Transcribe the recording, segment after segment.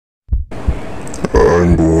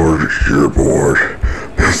I'm bored, you're bored.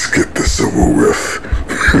 Let's get this over with.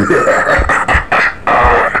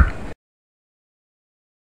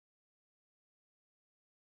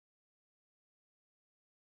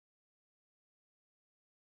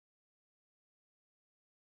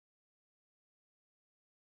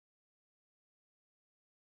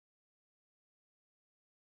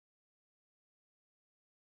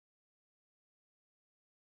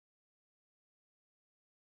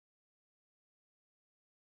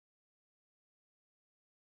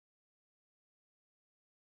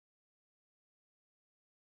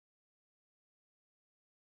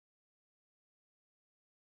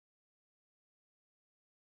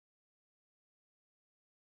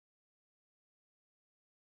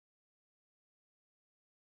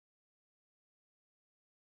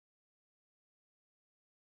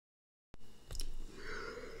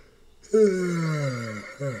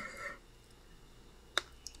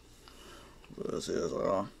 This is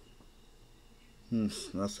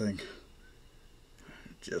nothing.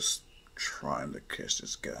 Just trying to catch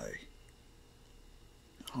this guy.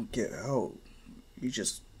 I don't get how he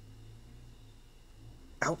just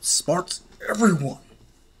outsmarts everyone.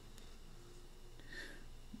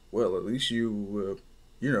 Well, at least you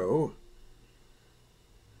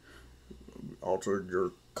altered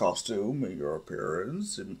your costume and your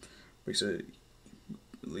appearance, and makes it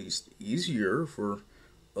at least easier for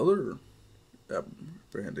other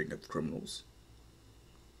apprehending of criminals.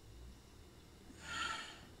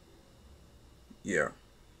 Yeah.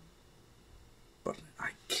 But I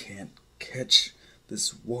can't catch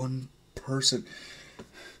this one person.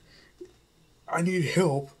 I need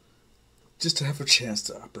help just to have a chance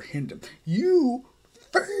to apprehend him. You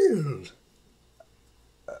failed!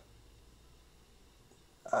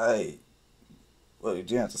 Well, you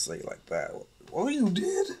didn't have to say it like that. Well, you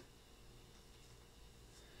did?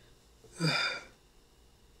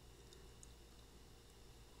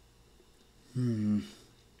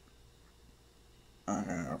 I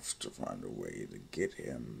have to find a way to get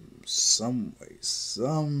him some way,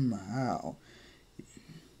 somehow.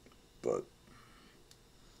 But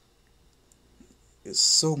it's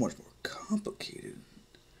so much more complicated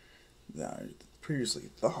than I previously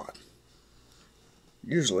thought.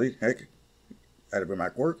 Usually, heck, I'd be my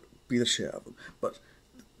quirk, be the shit out of him. But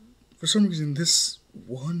for some reason, this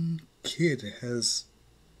one kid has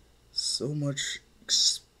so much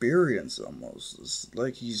experience almost. It's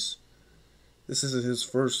like this isn't his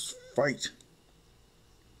first fight.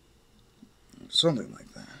 Something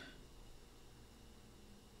like that.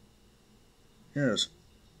 Yes.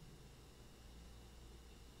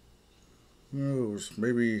 Who knows,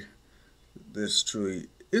 maybe this truly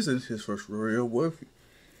isn't his first rodeo. What if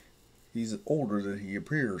he's older than he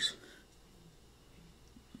appears?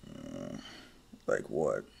 Like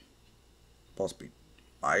what? Possibly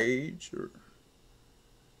my age? Or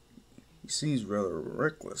he seems rather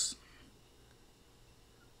reckless.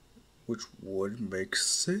 Which would make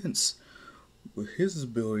sense with his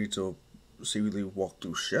ability to seemingly walk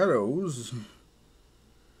through shadows.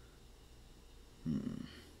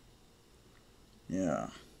 Yeah.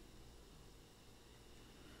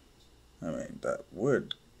 I mean, that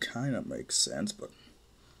would kind of make sense, but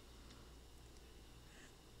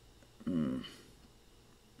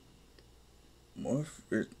what if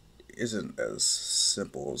it isn't as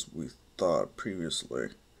simple as we thought previously?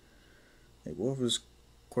 Like, what if his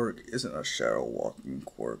quirk isn't a shadow walking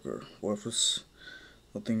quirk, or what if it's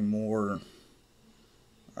something more,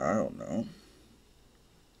 I don't know.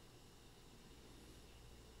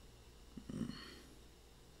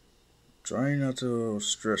 Try not to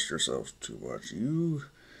stress yourself too much.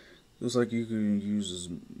 Looks like you can use as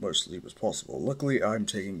much sleep as possible. Luckily, I'm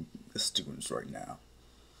taking the students right now.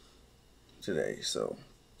 Today, so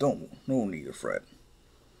no need to fret.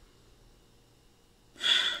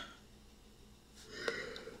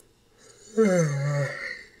 Yeah,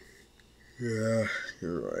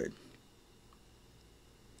 you're right.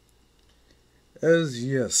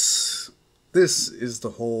 Yes, this is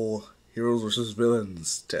the whole heroes versus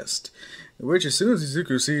villains test, in which as soon as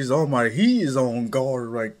Izuku sees All Might, he is on guard,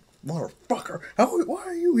 like, motherfucker, why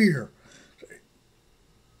are you here?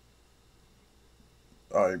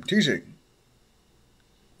 I'm teaching.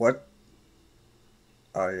 What?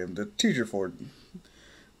 I am the teacher for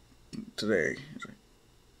today.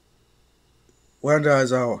 Wanda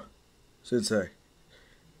Aizawa, Sensei.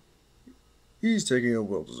 He's taking a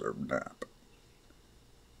well-deserved nap.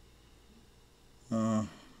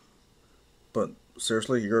 But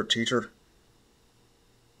seriously, you're a teacher?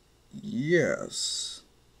 Yes.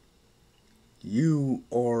 You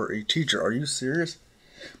are a teacher. Are you serious?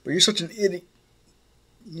 But you're such an idiot.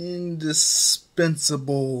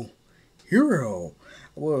 indispensable hero.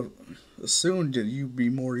 I would have assumed that you'd be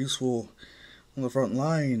more useful on the front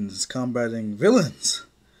lines combating villains.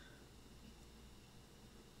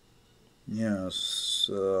 Yes,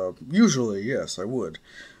 usually, yes, I would.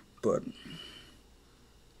 But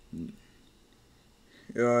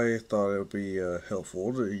I thought it would be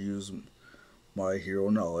helpful to use my hero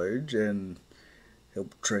knowledge and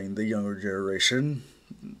help train the younger generation,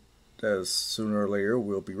 as sooner or later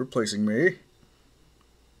will be replacing me.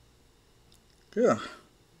 Yeah,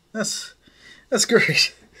 that's that's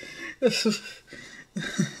great.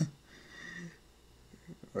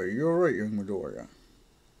 Are you alright, young Midoriya?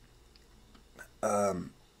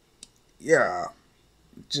 Um, yeah,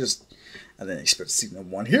 just I didn't expect to see no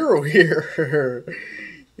one hero here.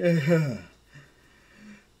 Yeah.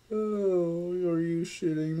 Oh, are you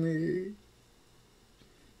shitting me?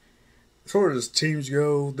 As far as teams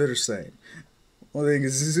go, they're the same. One thing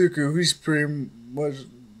is Suzuku, he's pretty much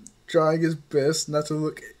trying his best not to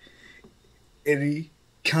look any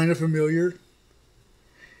kind of familiar.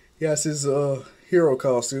 He has his hero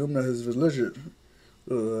costume, not his vigilante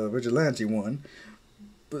one,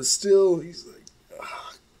 but still, he's like,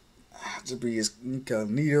 to be as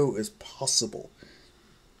incognito as possible.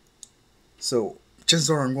 So,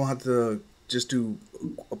 chances are I'm going to have to just do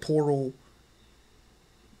a portal,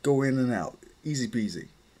 go in and out. Easy peasy.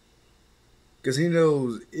 Because he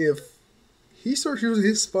knows if he starts using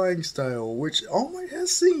his spying style, which All Might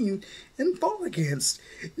has seen and fought against,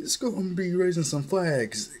 it's going to be raising some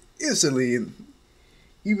flags instantly, and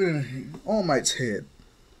even in All Might's head.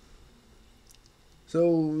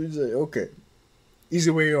 So he's like, okay,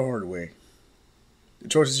 easy way or hard way. The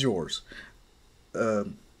choice is yours.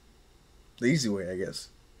 The easy way, I guess.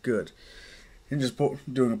 Good. And just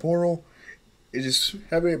doing a portal, and just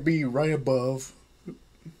having it be right above.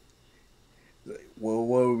 Well,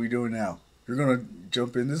 what are we doing now? You're gonna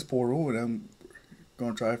jump in this portal, and I'm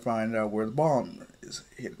gonna try to find out where the bomb is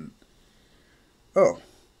hidden. Oh,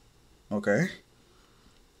 okay.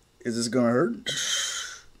 Is this gonna hurt?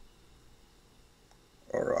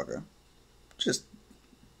 Araga, just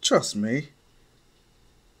trust me.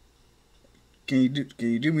 Can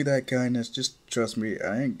you do me that kindness? Just trust me.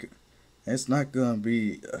 It's not gonna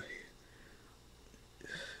be.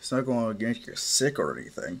 It's not gonna get you sick or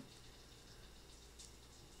anything.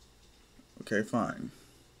 Okay, fine.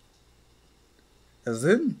 As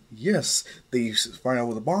in, yes, they find out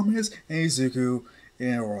what the bomb is, and Izuku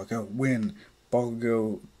and Araga win.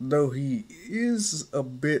 Bakugo, though he is a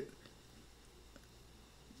bit,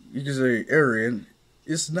 you could say, arrogant,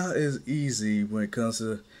 it's not as easy when it comes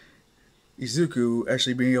to Izuku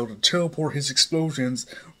actually being able to teleport his explosions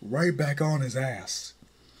right back on his ass.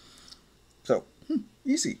 So,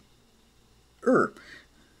 easy.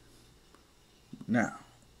 Now,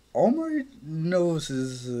 All Might knows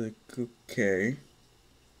is okay.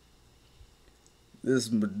 This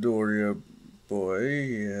Midoriya boy,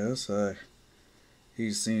 yes,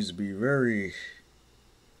 he seems to be very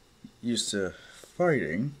used to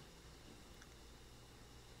fighting.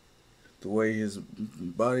 The way his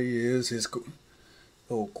body is, his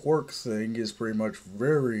whole quirk thing is pretty much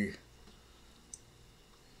very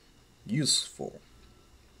useful.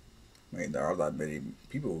 I mean, there are not many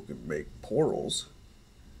people who can make portals.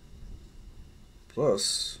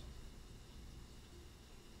 Plus,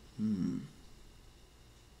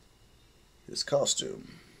 his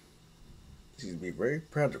costume seems to be very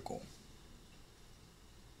practical.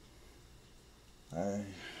 For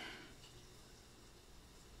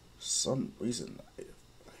some reason, I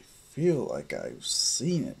feel like I've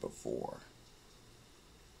seen it before.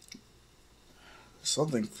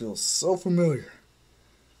 Something feels so familiar.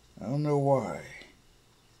 I don't know why.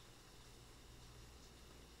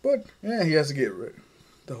 But, yeah, he has to get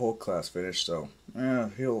the whole class finished, so, yeah,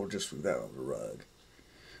 he'll just sweep that under the rug.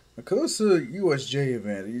 Because the USJ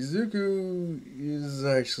event, Izuku is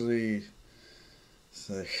actually, it's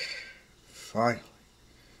like, finally,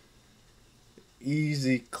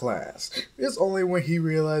 easy class. It's only when he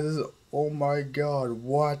realizes, oh my god,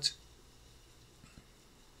 what?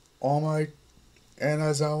 All Might and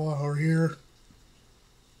Aizawa are here?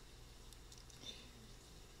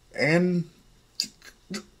 And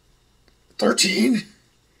 13?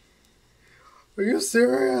 Are you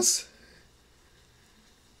serious?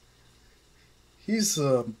 He's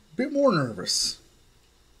a bit more nervous.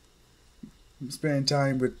 Spending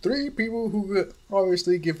time with 3 people who could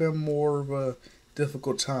obviously give him more of a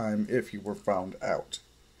difficult time if he were found out.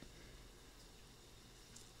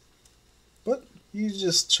 But he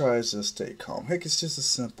just tries to stay calm. Heck, it's just a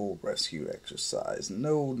simple rescue exercise.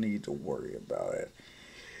 No need to worry about it.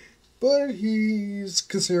 But he's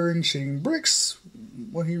considering shooting bricks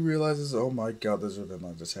when he realizes, oh my god, there's a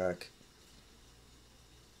villain attack.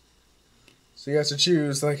 So he has to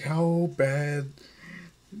choose, like, how bad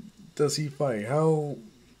does he fight? How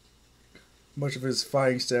much of his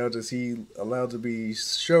fighting style does he allow to be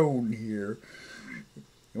shown here?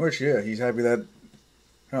 In which, yeah, he's happy that,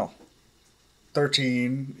 hell,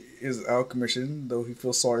 13 is out of commission, though he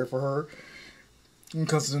feels sorry for her. And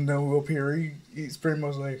because of the no up here, he's pretty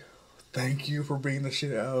much like, thank you for beating the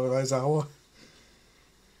shit out of Aizawa.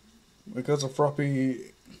 Because of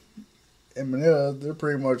Froppy and Manila, they're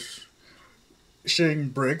pretty much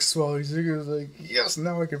shitting bricks while he's like, yes,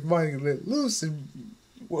 now I can finally let loose and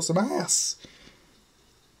whoop some ass.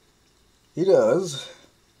 He does.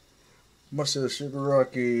 Much of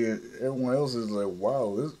Shigaraki and everyone else is like,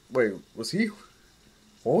 wow, wait, was he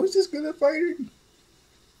always this good at fighting?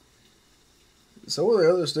 So what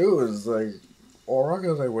the others do is like,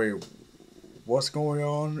 Oraka's like, wait, what's going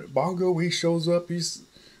on? Bongo, he shows up,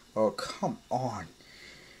 oh, come on.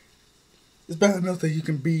 It's bad enough that you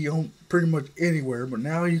can be on pretty much anywhere, but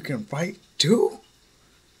now you can fight too?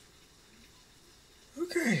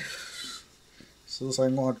 Okay. So it's like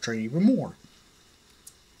I'm going to train even more.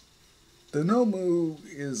 The Nomu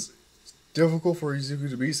is difficult for Izuku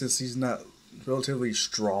to beat since he's not relatively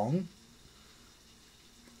strong.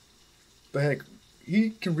 But heck,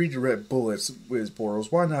 he can redirect bullets with his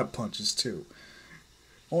portals. Why not punches too?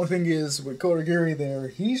 Only thing is, with Kodagiri there,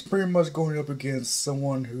 he's pretty much going up against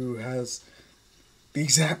someone who has the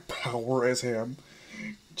exact power as him.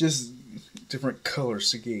 Just different color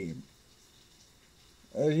scheme.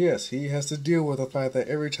 Yes, he has to deal with the fact that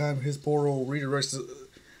every time his portal redirects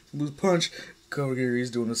the punch, Kodagiri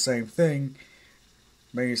is doing the same thing.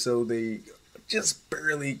 Maybe so they just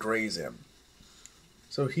barely graze him.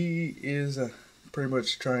 So he is pretty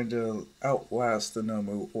much trying to outlast the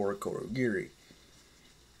Nomu or Kodagiri.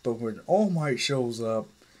 But when All Might shows up,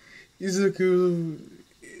 Izuku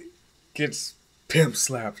gets pimp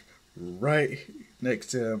slapped right next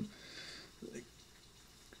to him. Like,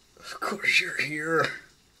 of course you're here.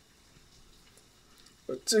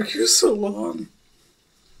 What took you so long?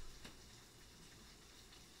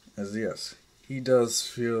 As yes, he does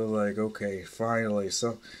feel like, okay, finally,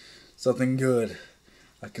 something good.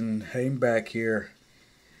 I can hang back here.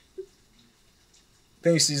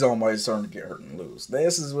 Then he sees All Might starting to get hurt and lose.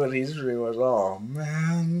 This is what he's really like, oh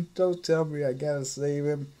man, don't tell me I gotta save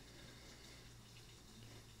him.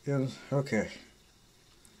 Yeah, okay.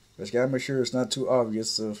 Just gotta make sure it's not too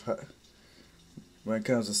obvious of when it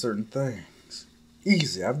comes to certain things.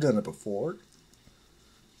 Easy, I've done it before.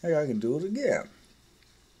 Hey, I can do it again.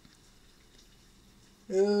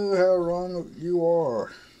 How wrong you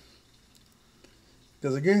are.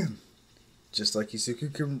 Because again, just like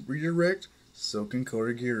Izuku can redirect, so can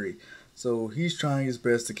Kodagiri. So he's trying his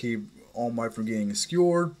best to keep All Might from getting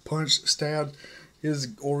skewered, punched, stabbed, his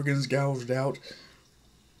organs gouged out.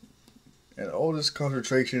 And all this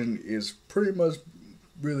concentration is pretty much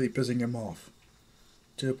really pissing him off.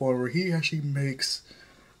 To the point where he actually makes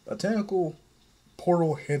a technical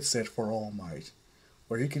portal headset for All Might.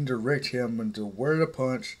 Where he can direct him into where to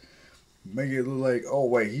punch, make it look like, oh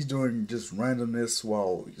wait, he's doing just randomness,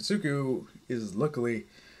 while Izuku is luckily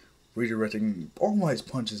redirecting All Might's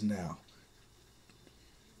punches now.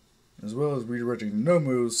 As well as redirecting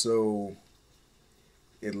Nomu, so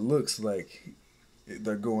it looks like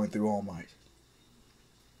they're going through All Might.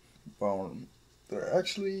 Well, they're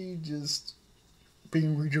actually just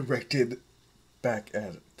being redirected back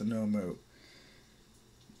at the Nomu.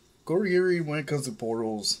 Kodagiri, when it comes to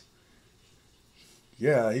portals,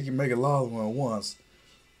 yeah, he can make a lot of them at once.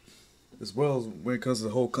 As well as when it comes to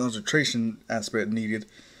the whole concentration aspect needed.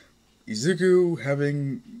 Izuku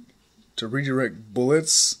having to redirect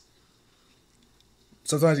bullets,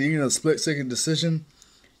 sometimes even a split-second decision,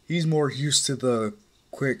 he's more used to the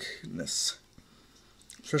quickness.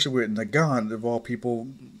 Especially with Nagant, of all people,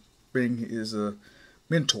 being his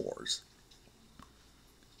mentors.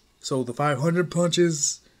 So the 500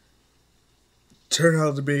 punches turn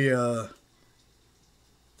out to be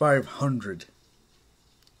 500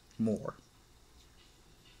 more.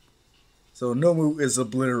 So Nomu is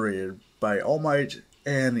obliterated by All Might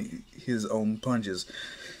and his own punches.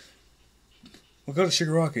 We'll go to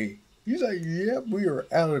Shigaraki. He's like, yep, we are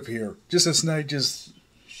out of here. Just as Knight just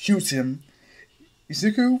shoots him.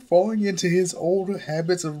 Izuku, falling into his old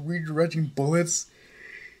habits of redirecting bullets,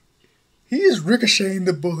 he is ricocheting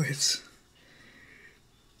the bullets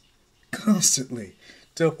constantly,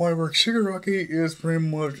 to the point where Shigaraki is pretty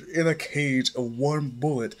much in a cage of one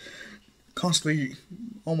bullet, constantly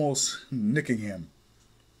almost nicking him.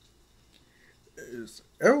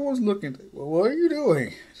 Everyone's looking. Well, what are you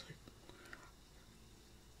doing?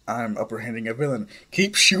 I'm upperhanding a villain.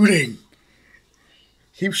 Keep shooting.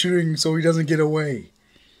 Keep shooting so he doesn't get away.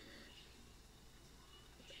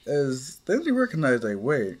 As then they recognize, like,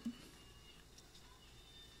 wait,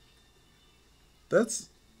 that's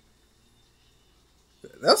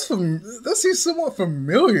that seems somewhat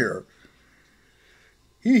familiar.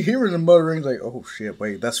 He hearing the muttering, like, oh shit,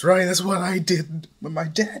 wait, that's right, that's what I did when my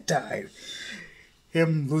dad died.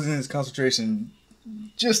 Him losing his concentration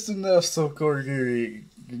just enough so Corey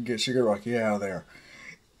can get Sugar Rocky out of there.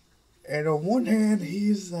 And on one hand,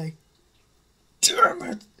 he's like, damn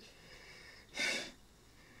it.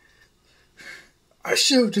 I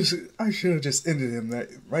should have just ended him that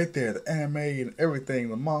right there. The anime and everything,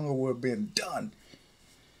 the manga would have been done.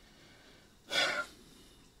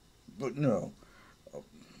 But no.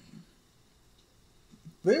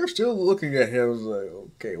 They're still looking at him like,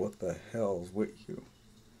 okay, what the hell's with you?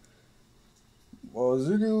 Well,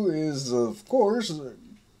 Zuko is, of course,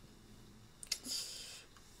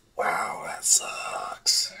 wow, that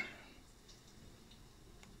sucks.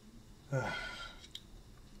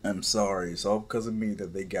 I'm sorry, it's all because of me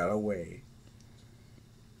that they got away.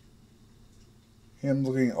 Him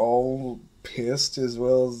looking all pissed as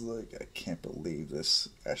well as like, I can't believe this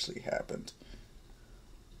actually happened.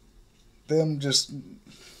 Them just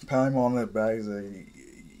pounding on that back, like,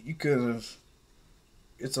 you could have,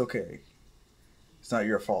 it's okay. It's not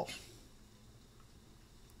your fault.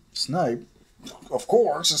 Snipe, of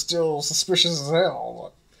course, is still suspicious as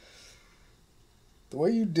hell. The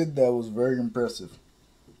way you did that was very impressive.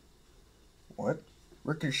 What?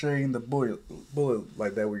 Ricocheting the bullet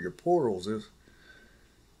like that with your portals is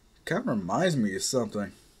kind of reminds me of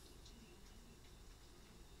something.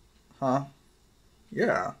 Huh?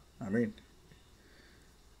 Yeah, I mean,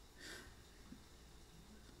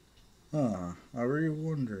 I really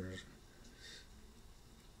wondered.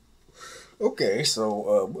 Okay,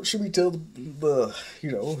 so what should we tell the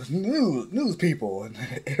news people and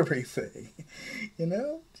everything? You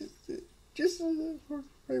know, just for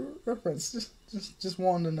reference, just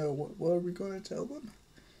wanted to know what are we going to tell them?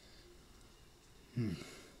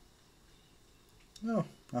 No,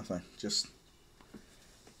 nothing. Just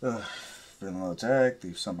feeling attacked.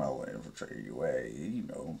 They somehow went infiltrate you away. You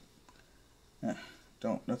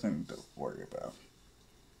know, nothing to worry about.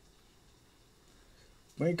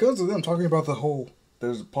 When it comes to them talking about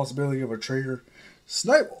there's a possibility of a traitor,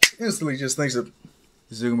 Snipe instantly just thinks of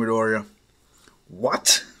Midoriya.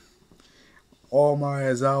 What? All my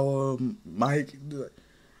Aizawa, Mike,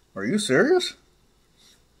 are you serious?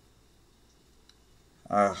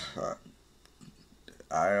 I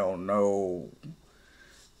don't know,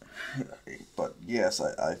 but yes,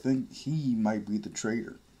 I think he might be the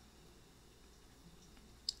traitor.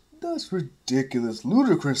 That's ridiculous,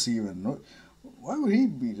 ludicrous even. Why would he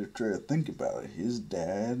be the traitor? Think about it. His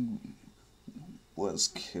dad was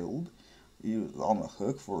killed. He was on the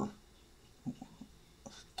hook for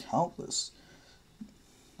countless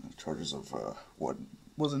charges of what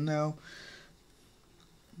was it now?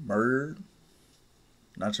 Murder.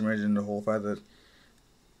 Not to mention the whole fact that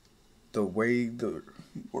the way they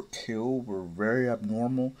were killed were very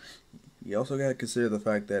abnormal. You also got to consider the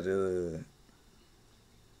fact that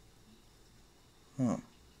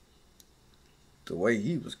the way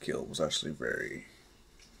he was killed was actually very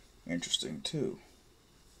interesting too.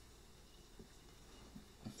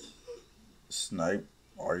 Snipe,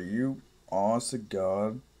 are you honest to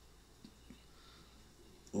God?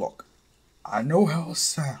 Look, I know how it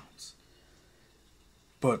sounds,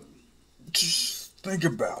 but just think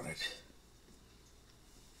about it.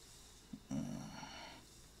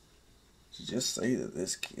 To just say that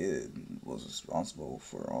this kid was responsible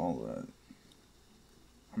for all that.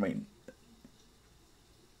 I mean,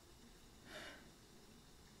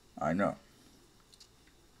 I know.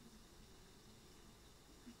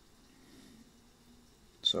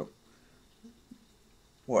 So,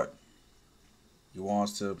 what? You want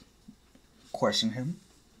us to question him?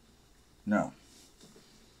 No.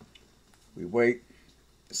 We wait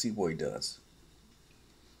to see what he does.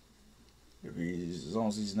 As long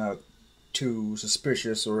as he's not too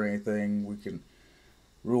suspicious or anything, we can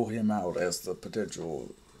rule him out as the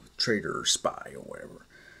potential traitor or spy or whatever.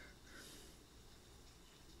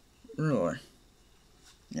 Really?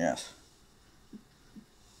 Yes.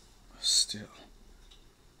 Still,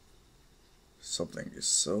 something is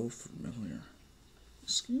so familiar.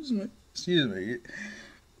 Excuse me.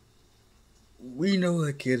 We know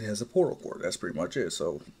that kid has a portal cord. That's pretty much it.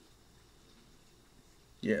 So,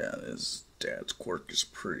 yeah, his dad's quirk is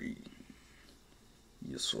pretty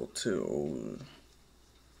useful too.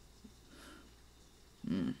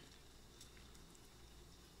 Mm.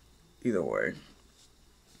 Either way,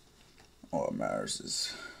 all that matters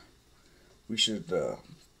is we should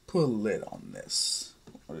put a lid on this.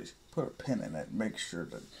 Or at least put a pin in it. Make sure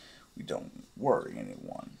that we don't worry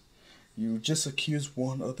anyone. You just accused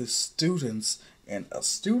one of the students, and a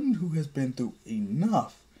student who has been through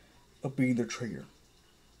enough, of being the traitor.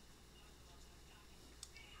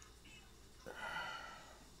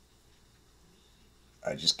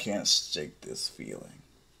 I just can't shake this feeling.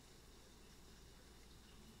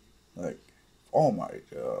 Like, oh my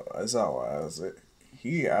god, as I was,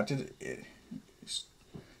 he acted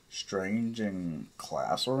strange in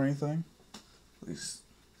class or anything. At least,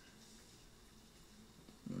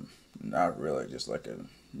 not really, just like a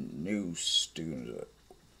new student.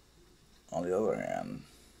 On the other hand,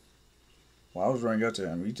 when I was running up to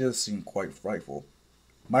him, he just seemed quite frightful.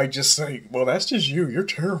 Might just say, well, that's just you. You're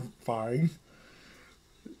terrifying.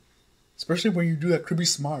 Especially when you do that creepy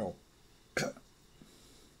smile. But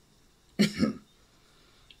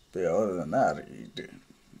yeah, other than that, he didn't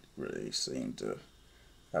really seem to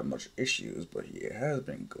have much issues, but he has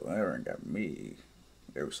been glaring at me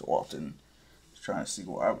every so often, trying to see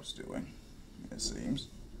what I was doing, it seems.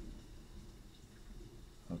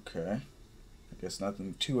 Okay. I guess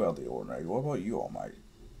nothing too out of the ordinary. What about you, All Might?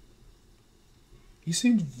 He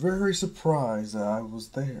seemed very surprised that I was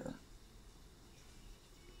there.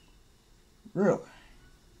 Really?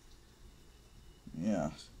 Yeah.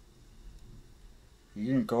 He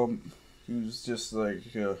didn't call. He was just like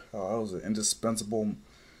I was an indispensable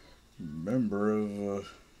member of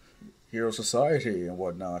Hero Society and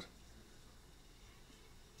whatnot.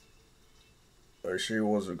 Or she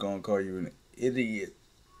wasn't gonna call you an idiot.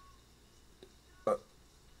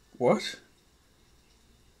 What?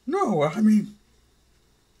 No, I mean.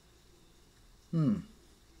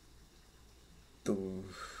 The.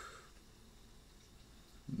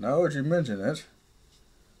 Now that you mention it.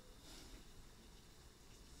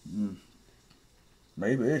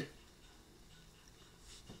 Maybe.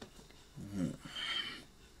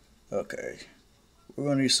 Okay. We're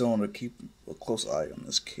gonna need someone to keep a close eye on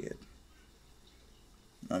this kid.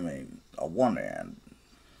 I mean, on one hand,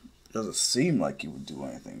 it doesn't seem like he would do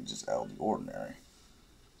anything just out of the ordinary.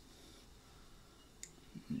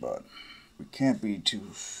 But we can't be too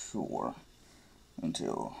sure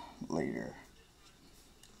until later.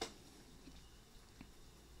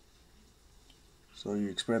 So you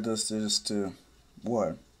expect us to just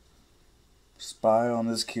what? Spy on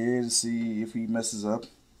this kid to see if he messes up?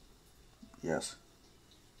 Yes.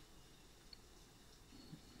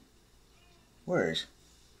 Wait.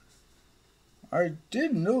 I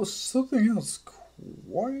did notice something else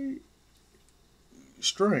quite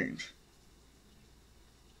strange.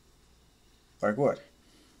 Like what?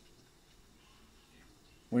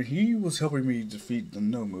 When he was helping me defeat the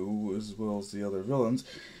Nomu as well as the other villains,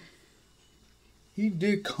 he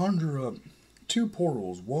did conjure up two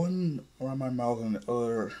portals, one around my mouth and the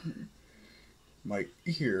other my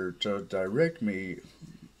ear, to direct me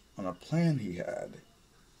on a plan he had.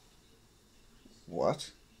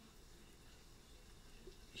 What?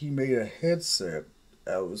 He made a headset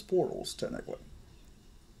out of his portals, technically.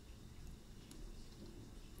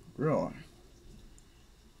 Really?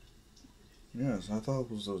 Yes, I thought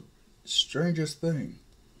it was the strangest thing.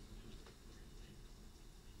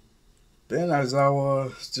 Then as I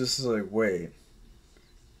was just like, wait.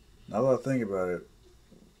 Now that I think about it,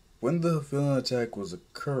 when the villain attack was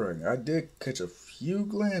occurring, I did catch a few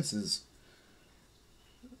glances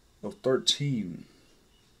of 13.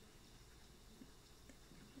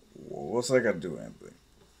 What's that got to do with anything?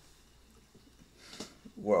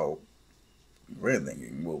 Well, really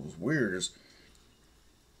thinking what was weird is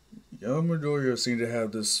young Midoriya seemed to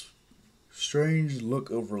have this strange look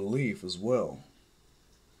of relief as well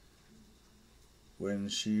when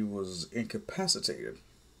she was incapacitated.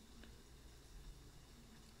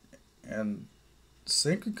 And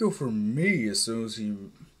same could go for me as soon as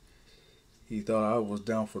he thought I was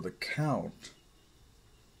down for the count.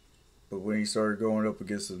 But when he started going up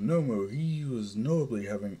against the Nomu, he was notably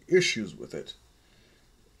having issues with it.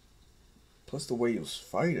 Plus the way he was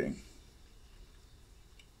fighting.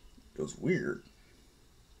 It was weird.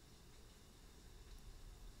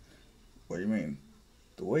 What do you mean?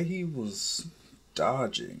 The way he was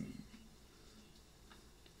dodging,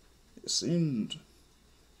 it seemed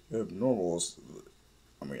abnormal.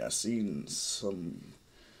 I mean, I've seen some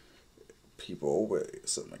people with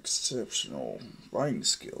some exceptional fighting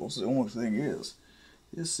skills. The only thing is,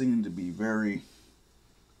 it seemed to be very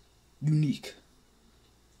unique.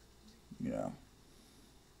 You know,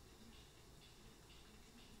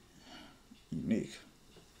 unique.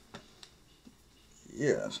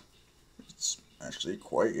 Yes, it's actually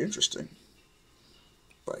quite interesting.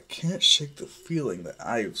 But I can't shake the feeling that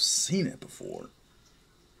I've seen it before.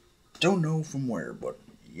 Don't know from where, but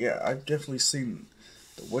yeah, I've definitely seen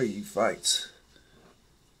the way he fights.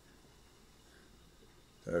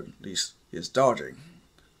 At least his dodging.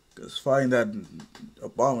 Because fighting that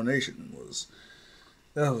abomination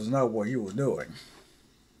that was not what he was doing.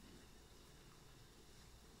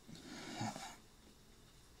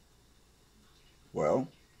 Well,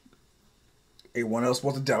 anyone else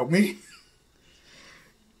want to doubt me?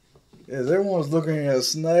 As everyone's looking at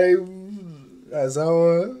Snipe,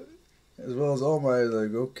 Aizawa, as well as All Might,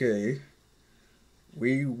 like, okay,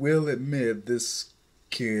 we will admit this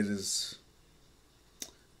kid is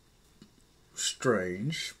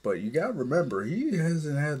strange, but you gotta remember, he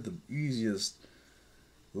hasn't had the easiest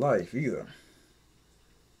life either.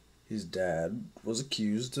 His dad was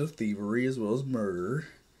accused of thievery as well as murder,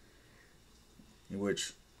 in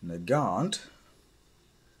which Nagant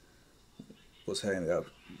was heading up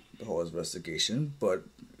the whole investigation, but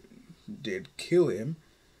did kill him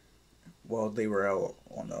while they were out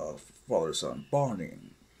on a father-son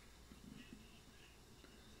bonding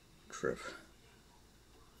trip.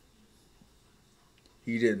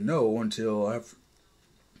 He didn't know until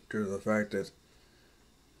after the fact that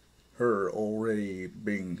her already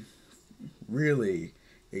being really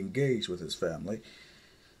engaged with his family.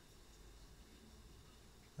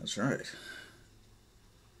 That's right.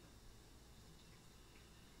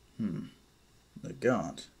 The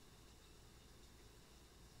Gaunt.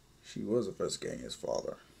 She was investigating his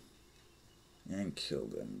father and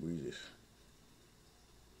killed him. We just.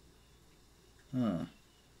 Huh.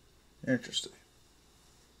 Interesting.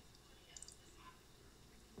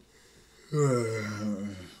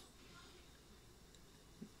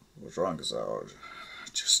 What's wrong, Casal?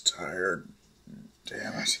 Just tired.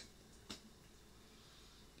 Damn it.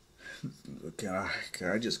 Can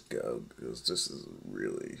I just go? Because this is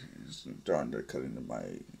really starting to cut into my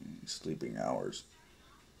sleeping hours.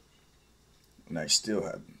 And I still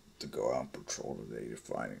had to go out on patrol today to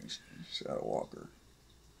find a Shadow Walker.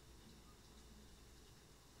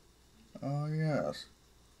 Oh, yes.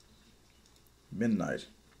 Midnight.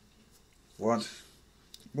 What?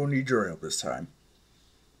 We'll need your help this time.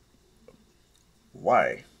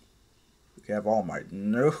 Why? We have All Might.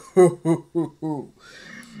 No!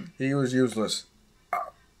 He was useless.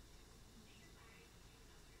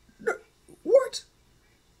 No, what?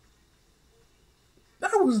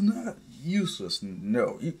 That was not useless.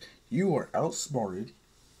 No, you are outsmarted.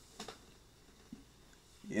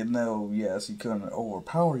 And though, yes, he couldn't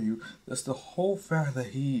overpower you, that's the whole fact that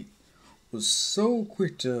he was so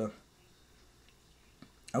quick to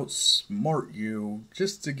outsmart you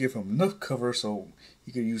just to give him enough cover so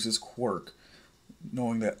he could use his quirk,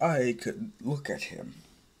 knowing that I could look at him.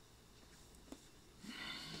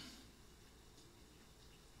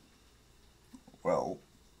 Well,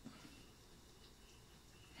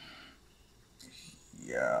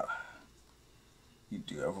 yeah, you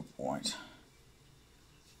do have a point.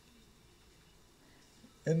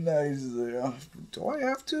 And do I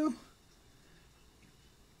have to?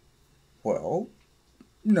 Well,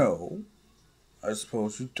 no, I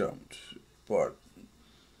suppose you don't. But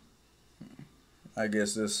I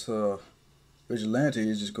guess this vigilante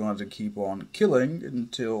is just going to keep on killing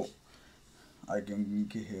until I can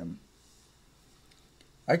get him.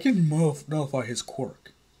 I can nullify his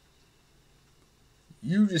quirk.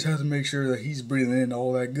 You just have to make sure that he's breathing in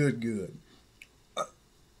all that good.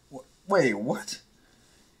 Wait, what?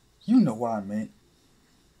 You know what I meant.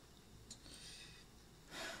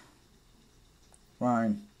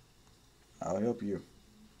 Fine, I'll help you.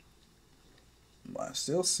 But I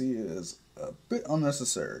still see it as a bit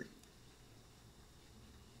unnecessary.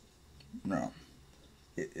 No,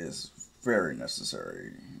 it is very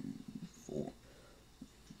necessary for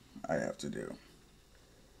I have to do.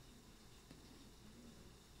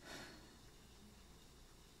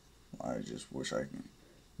 I just wish I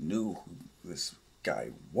knew who this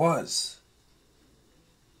guy was.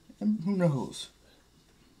 And who knows?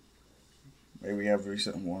 Maybe having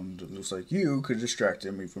someone that looks like you could distract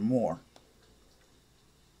him even more.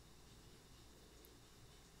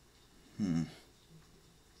 You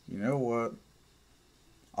know what?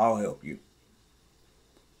 I'll help you.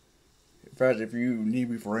 In fact, if you need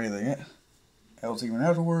me for anything else even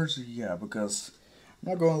afterwards, yeah, because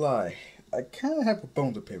I'm not gonna lie, I kind of have a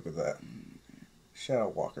bone to pick with that Shadow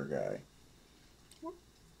Walker guy.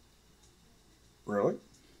 Really?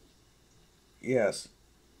 Yes.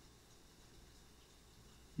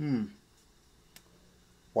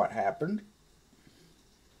 What happened?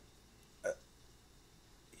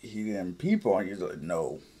 he didn't peep on you. He's like,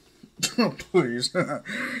 no. Please.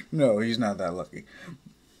 No, he's not that lucky.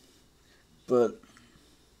 But,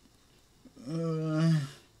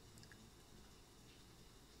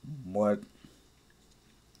 what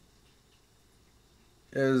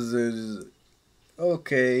is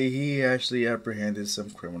okay, he actually apprehended some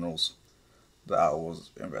criminals that I was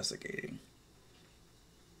investigating.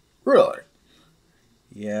 Really?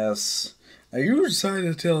 Yes. Now you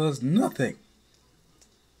decided to tell us nothing.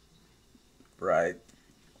 Right.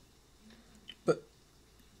 But,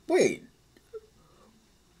 wait.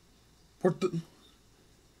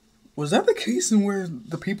 Was that the case in where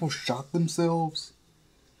the people shot themselves?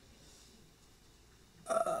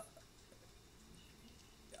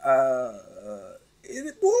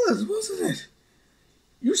 It was, wasn't it?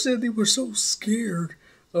 You said they were so scared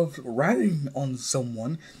of riding on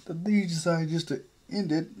someone that they decided just to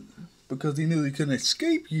end it because they knew they couldn't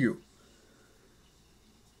escape you.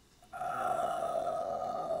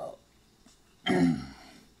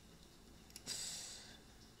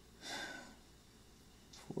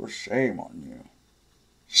 For shame on you.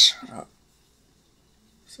 Shut up.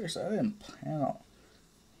 Seriously, I didn't plan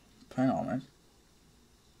on it.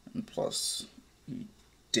 And plus, you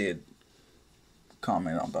did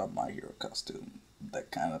comment about my hero costume. That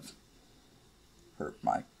kind of hurt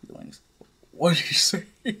my feelings. What did you say?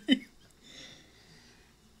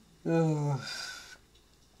 For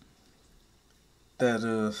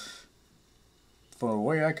the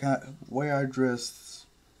way I dress,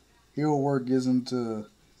 hero work isn't.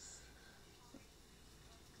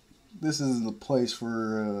 This isn't the place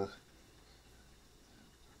for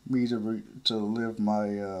me to live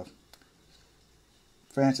my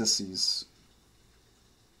fantasies.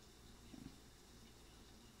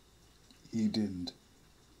 He didn't.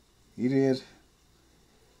 He did.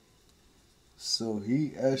 So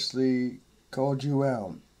he actually called you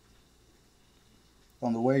out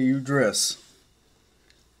on the way you dress,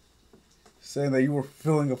 saying that you were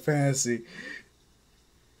fulfilling a fantasy.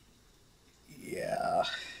 Yeah.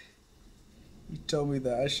 He told me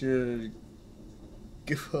that I should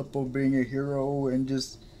give up on being a hero and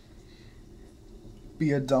just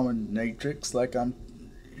be a dominatrix like I'm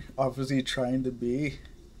obviously trying to be.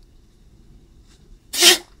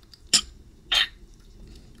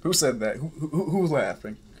 Who said that? Who's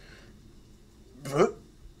laughing? No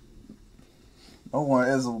one.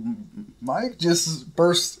 As Mike just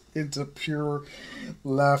burst into pure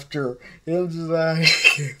laughter. He was just like, I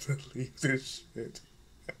can't believe this shit.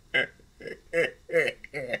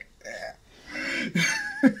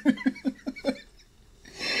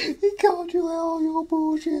 He called you out on your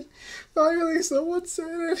bullshit. Finally, someone said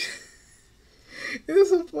it.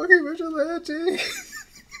 It's a fucking vigilante.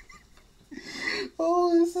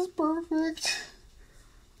 Oh, this is perfect.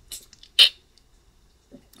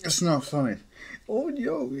 It's not funny. Oh,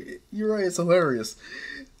 yo, you're right. It's hilarious.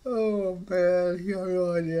 Oh man, you have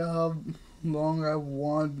no idea how long I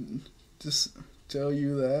wanted to tell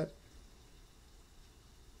you that.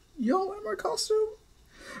 You don't like my costume?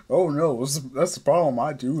 Oh no, that's the problem.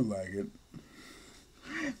 I do like it.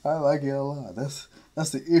 I like it a lot. That's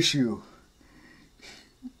the issue.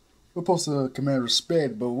 We're supposed to command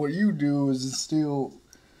respect, but what you do is instill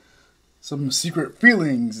some secret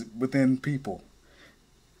feelings within people.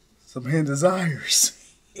 Some hidden desires.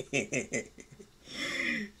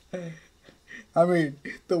 I mean,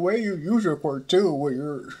 the way you use your quirk too, with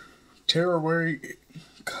your terror-wearing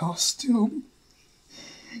costume,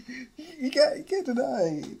 you can't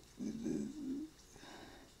deny. You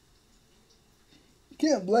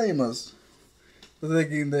can't blame us for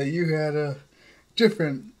thinking that you had a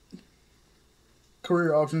different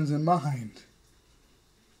career options in mind.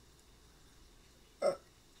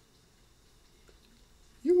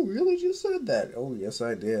 You really just said that? Oh, yes,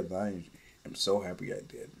 I did. I am so happy I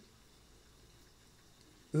did.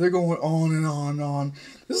 They're going on and on and on.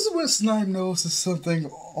 This is when Snipe notices something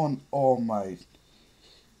on All Might.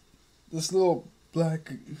 This little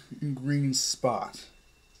black and green spot.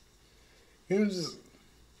 He was just...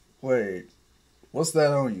 Wait. What's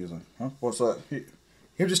that on you? Huh? What's that?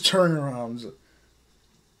 He just turned around.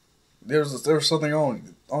 There's something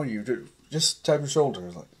on you. Just tap your shoulder.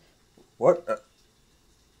 It's like, what?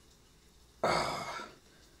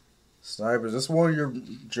 Sniper, is this one of your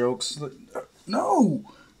jokes? No,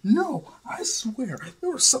 I swear, there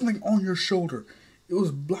was something on your shoulder. It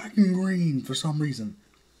was black and green for some reason.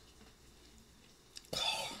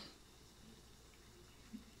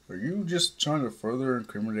 Are you just trying to further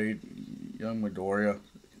incriminate young Midoriya?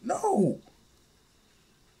 No!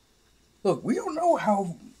 Look, we don't know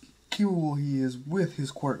how capable he is with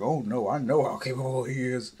his quirk. Oh no, I know how capable he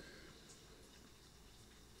is.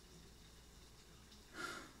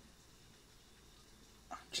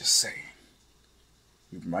 Just saying.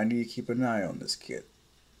 You might need to keep an eye on this kid.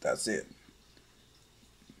 That's it.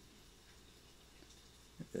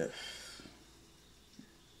 If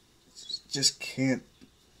just can't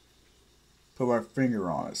put my finger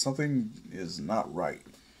on it. Something is not right.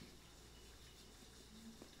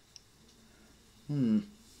 Very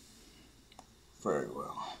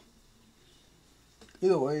well.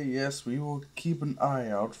 Either way, yes, we will keep an eye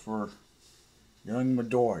out for young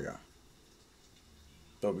Midoriya.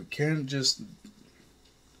 But we can't just,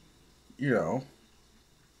 make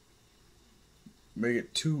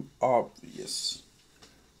it too obvious.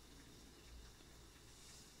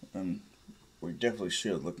 And we definitely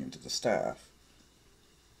should look into the staff.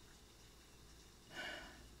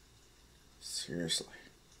 Seriously.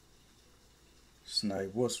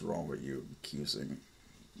 Snipe, what's wrong with you accusing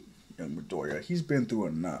young Midoriya? He's been through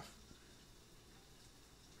enough.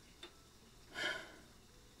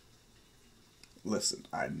 Listen,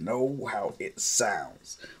 I know how it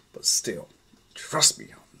sounds, but still, trust me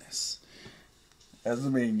on this. As the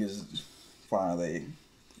meeting is finally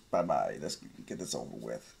bye-bye, let's get this over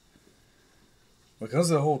with. Because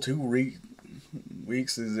the whole 2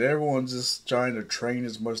 weeks is everyone just trying to train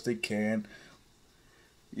as much as they can.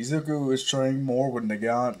 Izuku is training more with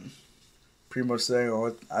Nagant, pretty much saying,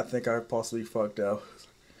 "Oh, I think I possibly fucked up."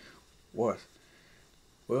 What?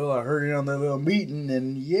 Well, I heard it on that little meeting,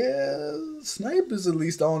 and yeah, Snape is at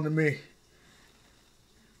least on to me.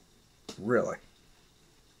 Really?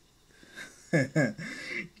 You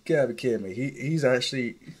gotta be kidding me. He's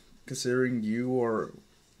actually considering you or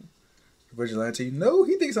a vigilante? No,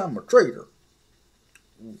 he thinks I'm a traitor.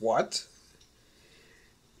 What?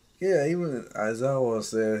 Yeah, even Aizawa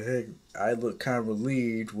said, hey, I looked kind of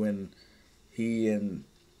relieved when he and,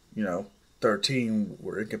 13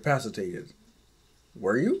 were incapacitated.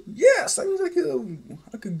 Were you? Yes, I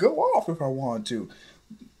could go off if I wanted to.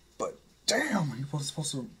 But damn, you was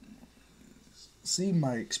supposed to see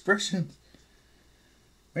my expression.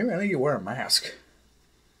 Maybe I need to wear a mask.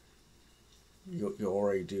 You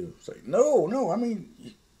already do. It's like, no, I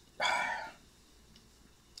mean,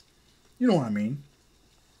 you know what I mean.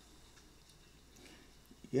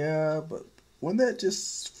 Yeah, but wouldn't that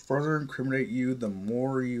just further incriminate you the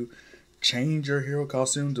more you change your hero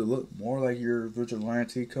costume to look more like your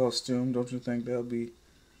vigilante costume? Don't you think that would be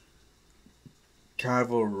kind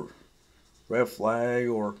of a red flag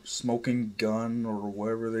or smoking gun or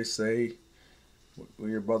whatever they say when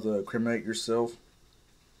you're about to incriminate yourself?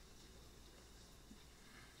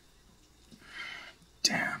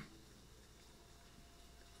 Damn.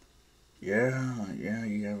 Yeah,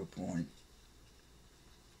 you have a point.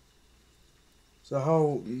 So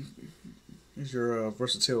how is your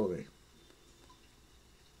versatility?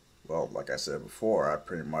 Well, like I said before, I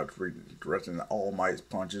pretty much redirected all my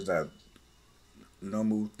punches at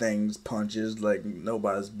normal things, punches like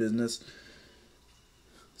nobody's business.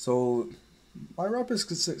 So my rapid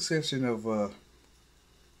succession of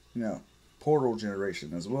portal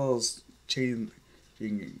generation as well as changing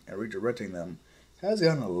and redirecting them has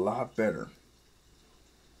gotten a lot better.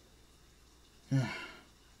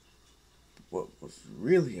 What was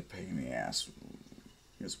really a pain in the ass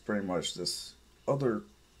is pretty much this other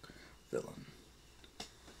villain.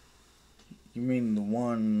 You mean the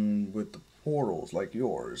one with the portals like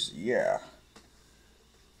yours? Yeah.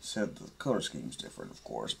 Said the color scheme's different, of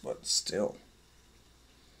course, but still.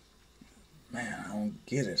 Man, I don't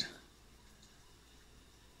get it.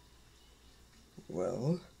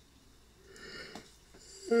 Well,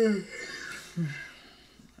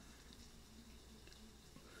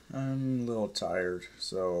 I'm a little tired,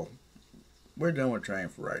 so we're done with training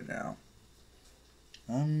for right now.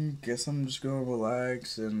 Guess I'm just gonna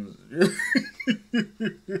relax and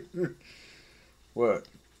what?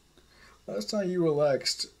 Last time you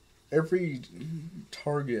relaxed, every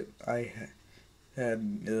target I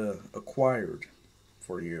had acquired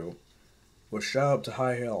for you was shot up to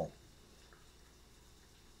high hell.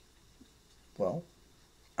 Well,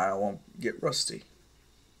 I won't get rusty.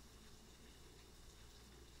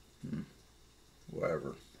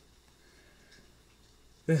 Whatever.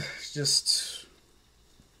 Just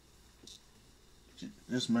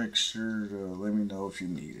make sure to let me know if you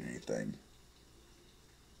need anything.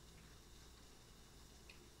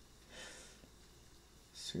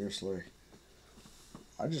 Seriously.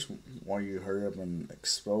 I just want you to hurry up and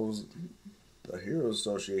expose the Heroes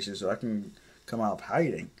Association so I can come out of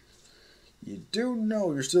hiding. You do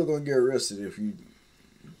know you're still going to get arrested if you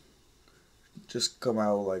just come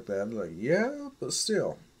out like that. I'm like, yeah, but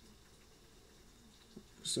still.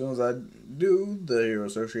 As soon as I do, the Hero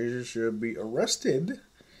Association should be arrested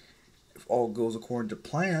if all goes according to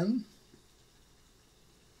plan.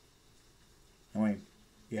 mean,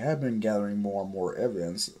 you have been gathering more and more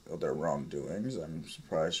evidence of their wrongdoings. I'm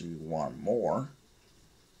surprised you want more.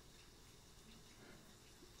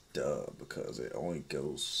 Duh, because it only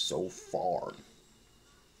goes so far.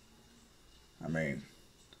 I mean,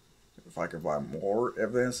 if I can find more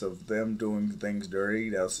evidence of them doing things dirty,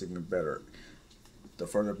 that's even better. The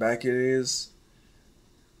further back it is,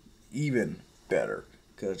 even better.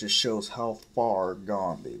 Because it just shows how far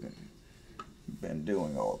gone they've been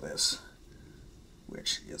doing all this.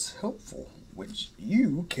 Which is helpful, which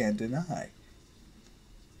you can't deny.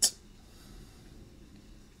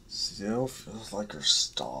 Still feels like you're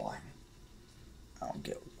stalling. I don't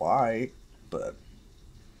get why, but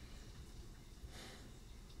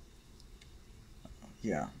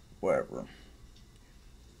yeah, whatever.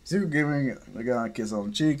 Sue giving the guy a kiss on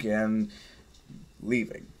the cheek and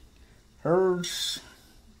leaving. Hers,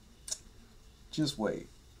 just wait.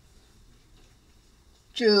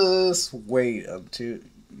 Just wait until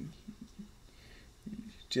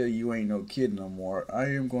you ain't no kid no more. I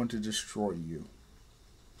am going to destroy you.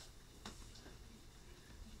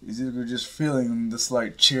 Izuku just feeling the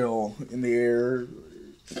slight chill in the air.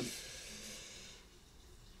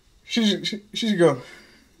 She should go.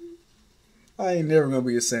 I ain't never gonna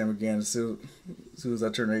be the same again as soon as I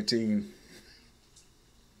turn 18.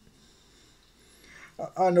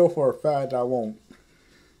 I know for a fact I won't.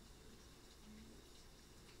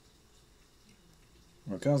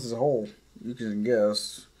 When it comes to the whole, you can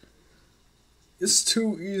guess. It's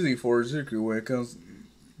too easy for Izuku when it comes to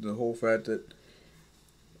the whole fact that,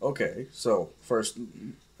 okay, so first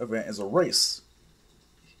event is a race.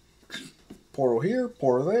 Portal here,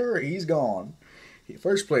 portal there, he's gone.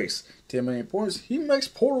 First place, 10 million points. He makes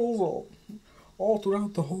portals all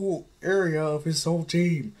throughout the whole area of his whole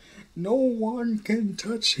team. No one can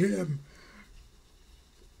touch him.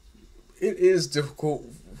 It is difficult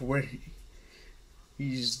when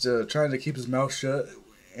he's trying to keep his mouth shut,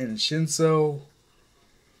 and Shinso.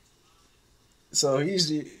 So he's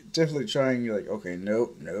definitely trying, like, okay,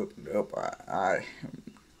 nope. I'm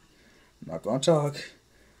not gonna talk.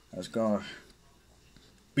 I'm just gonna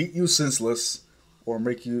beat you senseless, or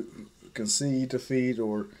make you concede defeat,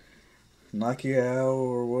 or knock you out,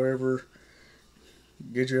 or whatever.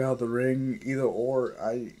 Get you out of the ring, either or.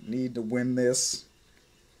 I need to win this.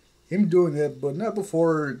 Him doing that, but not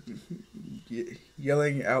before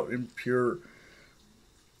yelling out in pure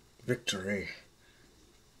victory.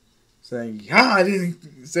 Saying, I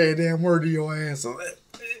didn't say a damn word to your ass. So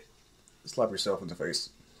slap yourself in the face.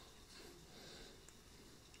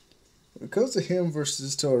 When it comes to him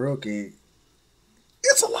versus Todoroki,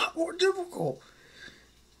 it's a lot more difficult.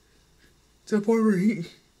 To the point where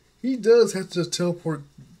he does have to teleport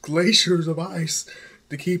glaciers of ice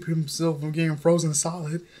to keep himself from getting frozen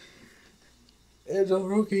solid. And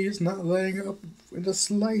Todoroki is not letting up in the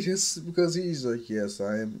slightest because he's like, yes,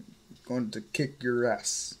 I am going to kick your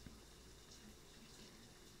ass.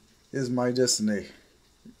 Is my destiny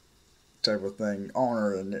type of thing,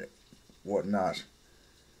 honor and whatnot.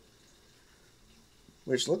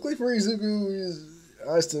 Which, luckily for Izuku,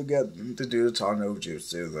 I still get to do the Tano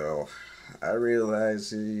Jutsu, though. I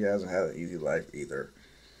realize he hasn't had an easy life either.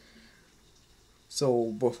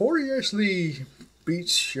 So, before he actually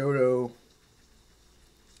beats Shoto,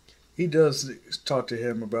 he does talk to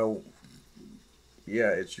him about,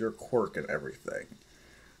 yeah, it's your quirk and everything.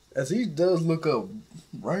 As he does look up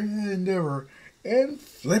right at Endeavor and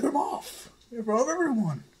flip him off in front of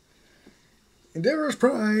everyone. Endeavor's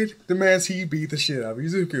pride demands he beat the shit out of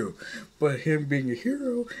Izuku. But him being a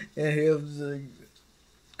hero and him like,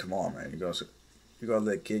 come on, man, you gonna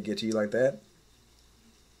let kid get to you like that?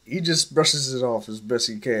 He just brushes it off as best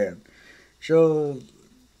he can.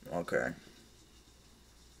 Okay.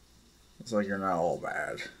 It's like you're not all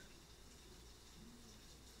bad.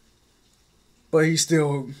 But he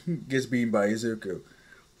still gets beaten by Izuku.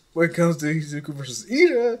 When it comes to Izuku versus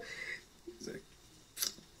Ida, he's like,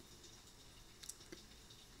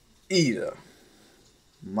 Ida,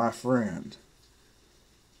 my friend,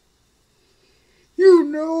 you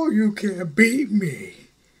know you can't beat me.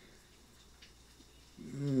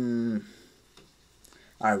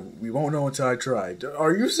 We won't know until I try.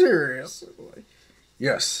 Are you serious? Like,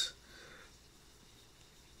 yes.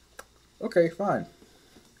 Okay, fine.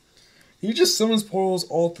 He just summons portals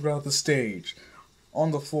all throughout the stage,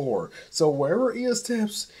 on the floor. So wherever Ida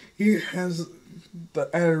steps, he has the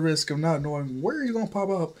added risk of not knowing where he's going to pop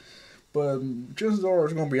up, but chances are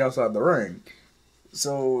it's going to be outside the ring.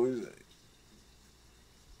 So,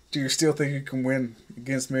 do you still think you can win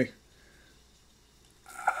against me?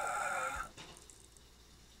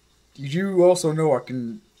 You also know I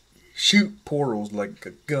can shoot portals like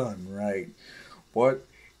a gun, right? What?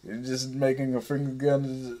 You're just making a finger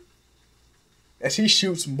gun as he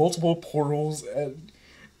shoots multiple portals at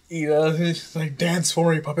Ida. He's like, dance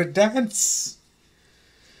for me, puppet, dance!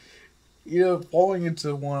 Ida falling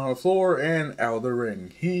into one on the floor and out of the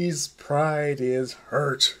ring. His pride is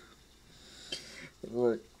hurt.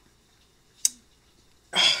 But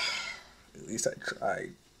at least I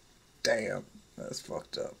tried. Damn, that's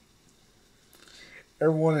fucked up.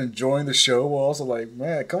 Everyone enjoying the show was also like,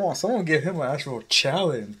 man, come on, someone give him an actual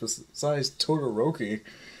challenge besides Todoroki.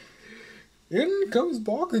 In comes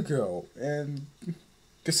Bakugo, and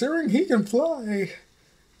considering he can fly,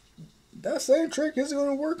 that same trick isn't going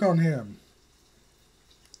to work on him.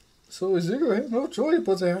 So Izuku has no choice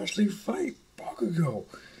but to actually fight Bakugo.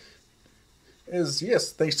 As,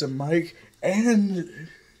 yes, thanks to Mike and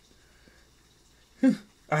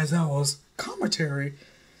Aizawa's commentary,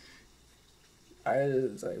 I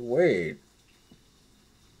was like, wait,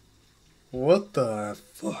 what the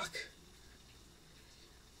fuck?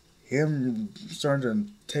 Him starting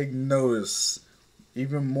to take notice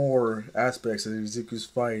even more aspects of Izuku's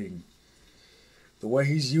fighting. The way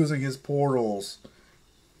he's using his portals.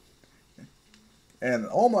 And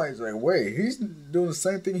All Might's like, wait, he's doing the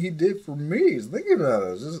same thing he did for me. He's thinking about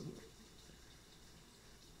it.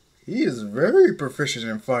 He is very proficient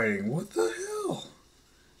in fighting. What the hell?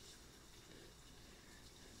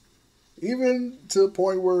 Even to the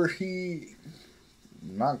point where he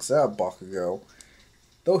knocks out Bakugo.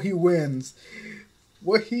 Though he wins,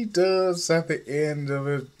 what he does at the end of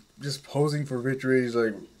it, just posing for victory, is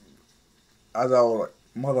like, I was like,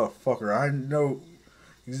 motherfucker, I know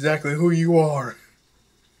exactly who you are.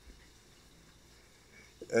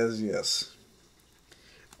 As yes,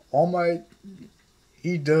 All Might,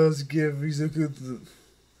 he does give Izuku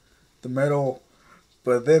the medal,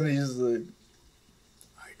 but then he's like,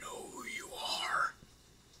 I know who you are.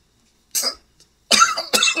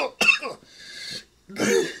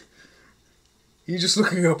 He's just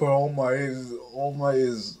looking up at All Might. All Might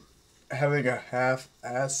is having a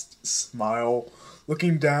half-assed smile,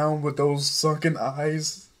 looking down with those sunken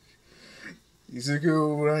eyes.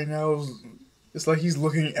 Izuku right now it's like he's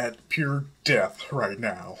looking at pure death right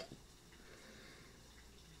now.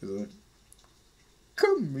 He's like,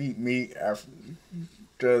 come meet me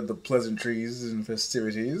after the pleasantries and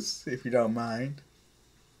festivities, if you don't mind.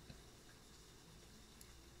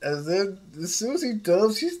 As soon as he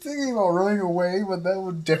does, he's thinking about running away, but that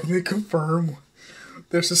would definitely confirm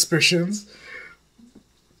their suspicions.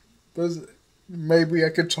 But maybe I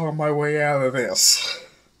could talk my way out of this.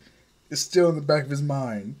 It's still in the back of his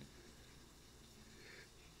mind.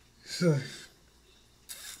 Shit.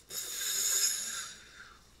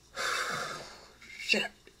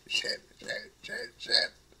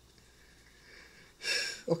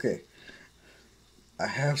 Okay. I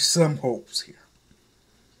have some hopes here.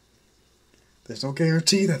 There's no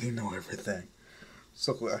guarantee that they know everything.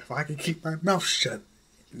 So if I can keep my mouth shut,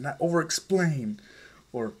 and not over-explain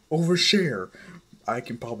or overshare, I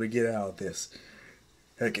can probably get out of this.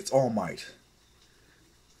 Heck, it's All Might.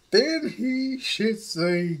 Then he shits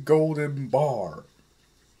a golden bar.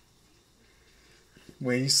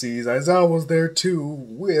 When he sees Aizawa's there too,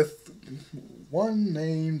 with one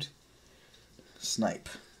named Snipe.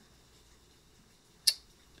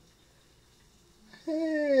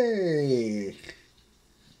 Hey!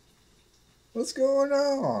 What's going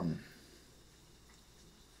on?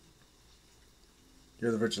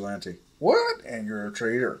 You're the vigilante. What? And you're a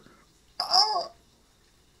traitor. Ah!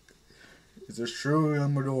 Is this true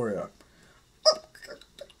in Midoriya?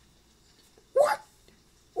 What?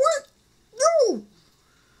 What? No!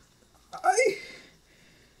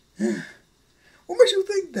 What makes you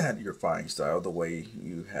think that? Your fighting style, the way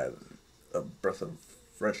you had a breath of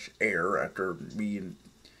fresh air after me and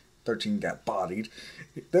 13 got bodied.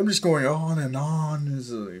 Them just going on and on,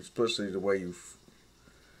 especially the way you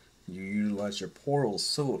utilize your portals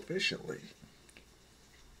so efficiently.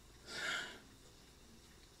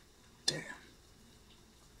 Damn.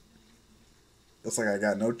 Looks like I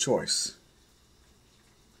got no choice.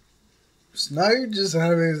 Snipe just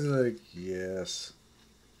having like, yes.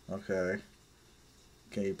 Okay.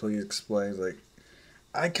 Can you please explain? Like,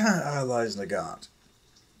 I can't idolize Nagant.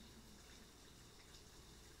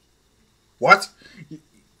 What?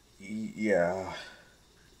 Yeah.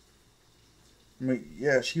 I mean,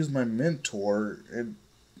 yeah, she was my mentor, and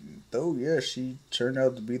though, yeah, she turned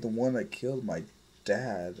out to be the one that killed my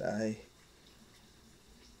dad, I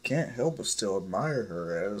can't help but still admire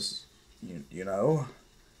her as, you know?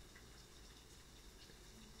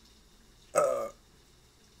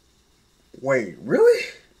 Wait, really?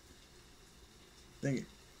 Think,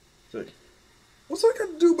 What's that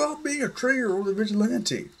got to do about being a traitor or a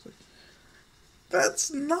vigilante?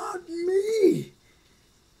 That's not me.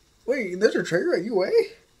 Wait, there's a traitor at UA?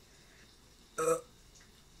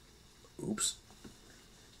 Oops.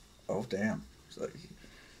 Oh, damn. It's like,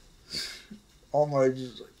 all my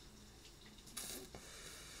just like,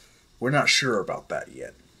 we're not sure about that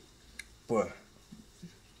yet. But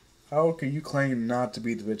how can you claim not to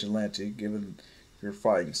be the vigilante given your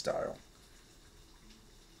fighting style?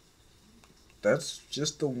 That's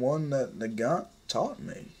just the one that Nagant taught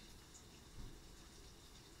me.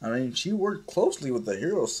 I mean, she worked closely with the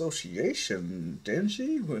Hero Association, didn't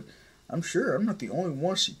she? But I'm sure I'm not the only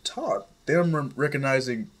one she taught. Them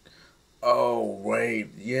recognizing, oh, wait,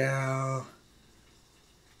 yeah.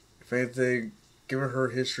 If anything, given her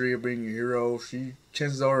history of being a hero,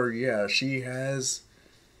 chances are, yeah, she has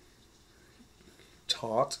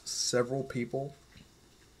taught several people.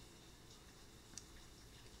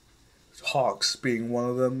 Hawks being one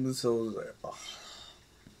of them, so oh.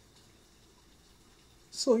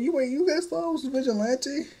 So you guys thought I was a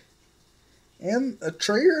vigilante? And a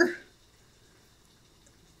traitor?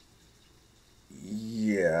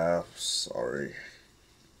 Yeah, sorry.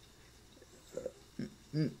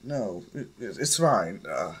 No, it's fine.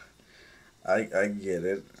 I get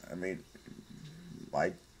it. I mean,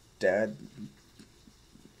 my dad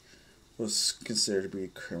was considered to be a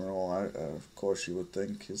criminal. Of course, you would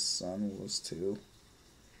think his son was too.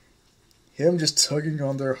 Him just tugging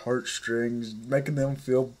on their heartstrings, making them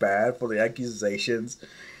feel bad for the accusations.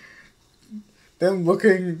 Them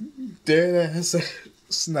looking dead ass at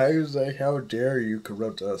Snipes like, how dare you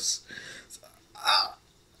corrupt us?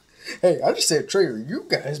 Hey, I just said traitor. You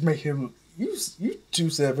guys make him. You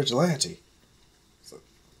two said vigilante. So,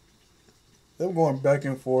 them going back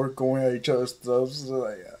and forth, going at each other's stuff. So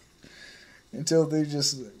like, until they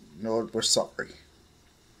just, you know what, we're sorry.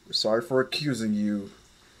 We're sorry for accusing you.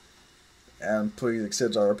 And please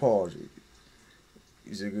accept our apology.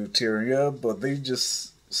 He's a good tearing up, but they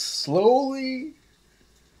just slowly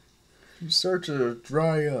start to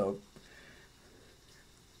dry up.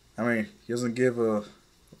 I mean, he doesn't give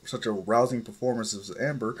such a rousing performance as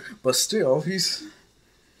Amber, but still, he's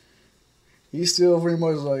still pretty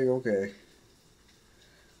much like, okay,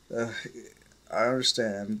 I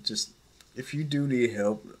understand. Just if you do need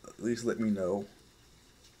help, at least let me know.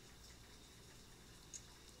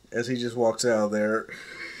 As he just walks out of there,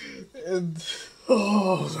 and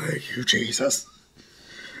oh, thank you, Jesus.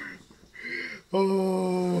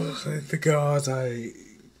 Oh, thank the gods I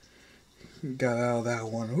got out of that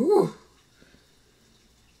one. Whew.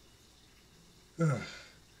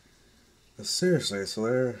 But seriously,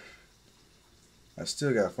 so I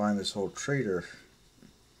still gotta find this whole traitor.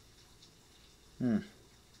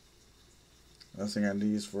 Nothing I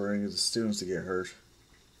need is for any of the students to get hurt.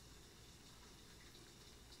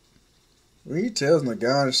 When he tells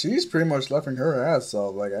Nagant, she's pretty much laughing her ass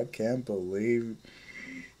off. Like, I can't believe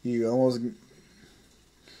you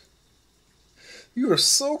were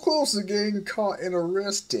so close to getting caught and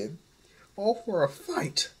arrested. All for a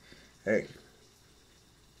fight. Hey,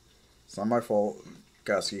 it's not my fault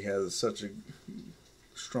Gosky has such a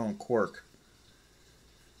strong quirk.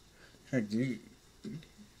 Heck, do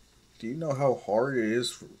you know how hard it is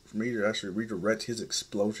for me to actually redirect his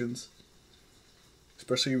explosions?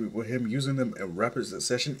 Especially with him using them in rapid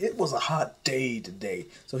succession. It was a hot day today,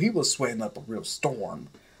 so he was sweating up a real storm.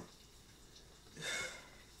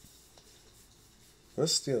 But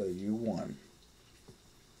still, you won.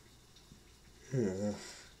 Yeah,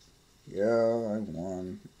 I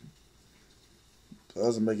won.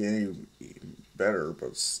 Doesn't make it any better,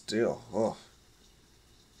 but still. Oh.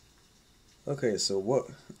 Okay, so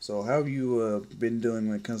how have you been doing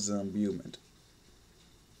when it comes to imbuement?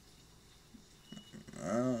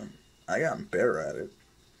 I gotten better at it.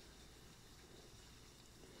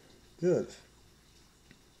 Good.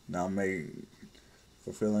 Now made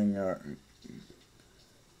fulfilling our,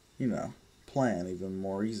 plan even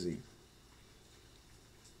more easy.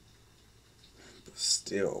 But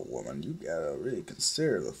still, woman, you gotta really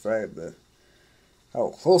consider the fact that how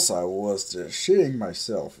close I was to shitting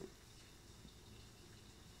myself.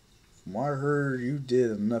 From what I heard, you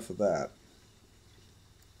did enough of that.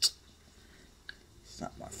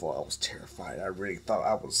 Not my fault. I was terrified. I really thought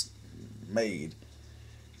I was made.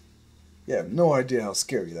 You have no idea how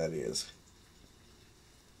scary that is.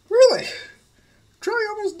 Really? Try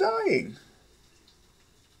almost dying.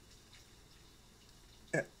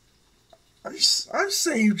 I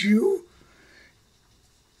saved you.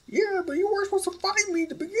 Yeah, but you weren't supposed to fight me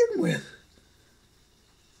to begin with.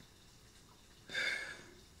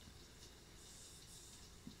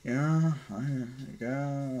 Yeah,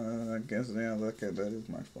 I guess now look at that is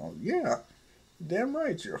my fault. Yeah, damn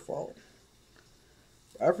right, it's your fault.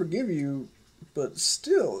 I forgive you, but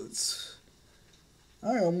still, it's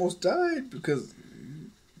I almost died because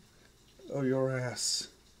of your ass.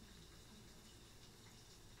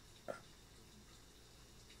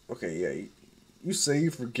 Okay, yeah, you say you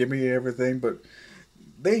forgive me and everything, but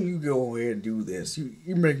then you go ahead and do this.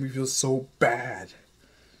 You make me feel so bad.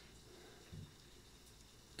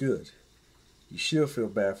 Good. You should feel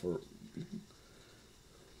bad for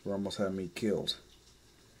almost having me killed.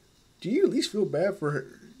 Do you at least feel bad for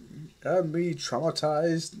having me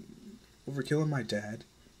traumatized over killing my dad?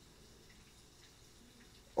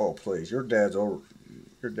 Oh please, your dad's over.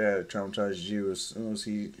 Your dad traumatized you as soon as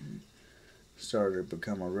he started to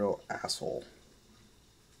become a real asshole.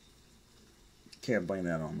 Can't blame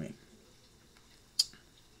that on me.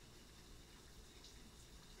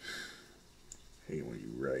 Hey, when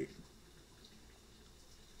you right,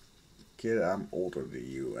 kid, I'm older than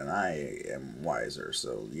you and I am wiser.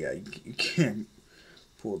 So yeah, you can't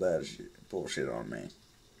pull that bullshit on me.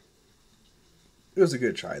 It was a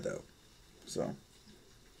good try though. So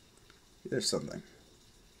there's something.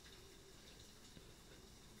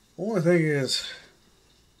 Only thing is,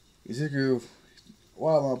 Izuku,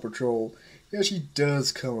 while on patrol, yeah, she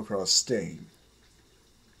does come across Stain.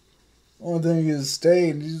 Only thing is,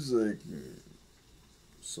 Stain, he's like,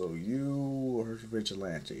 so you are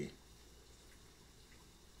vigilante,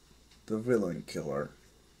 the villain killer,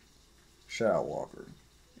 Shadow Walker,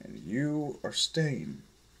 and you are Stain,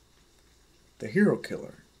 the hero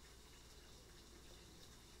killer.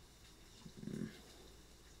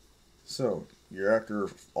 So, you're after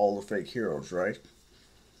all the fake heroes, right?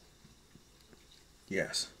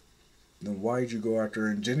 Yes. Then why'd you go after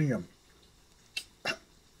Ingenium?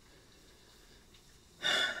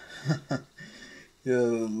 Yeah,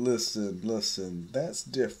 listen, that's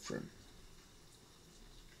different.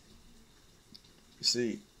 You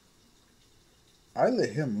see, I let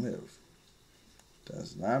him live.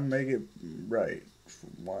 Does not make it right.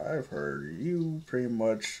 From what I've heard, you pretty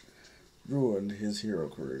much ruined his hero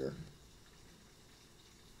career.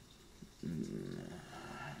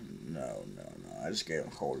 No. I just gave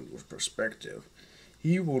him Hollywood perspective.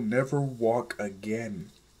 He will never walk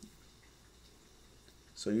again.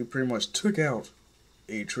 So you pretty much took out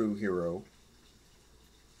a true hero.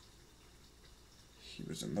 He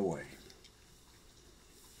was in the way.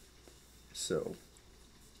 So,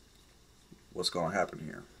 what's going to happen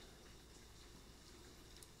here?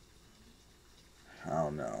 I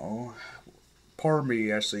don't know. Part of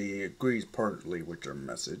me actually agrees partly with your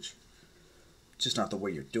message. Just not the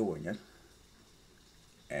way you're doing it.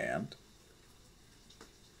 And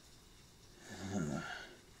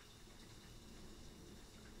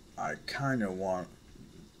I kind of want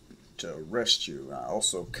to arrest you. I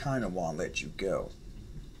also kind of want to let you go.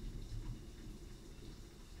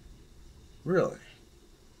 Really?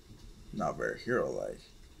 Not very hero-like.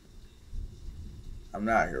 I'm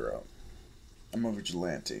not a hero. I'm a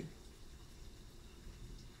vigilante.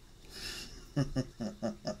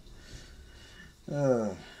 uh,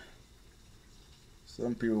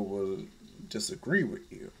 some people will disagree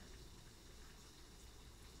with you.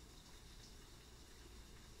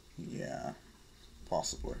 Yeah,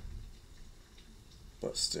 possibly.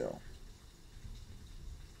 But still,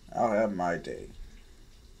 I'll have my day.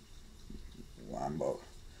 When I'm got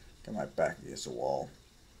my back against the wall.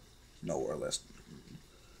 Nowhere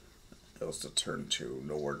else to turn to.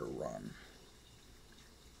 Nowhere to run.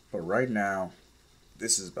 But right now,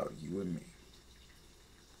 this is about you and me.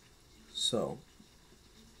 So,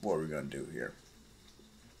 what are we gonna do here?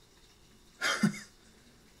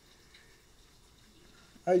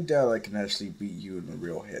 I doubt I can actually beat you in a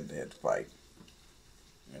real head-to-head fight.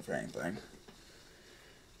 If anything.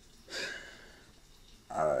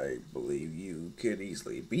 I believe you could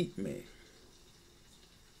easily beat me.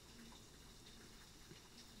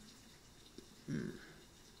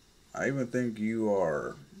 I even think you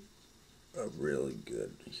are a really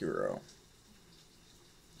good hero.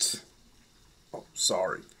 Oh,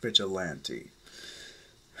 sorry, vigilante.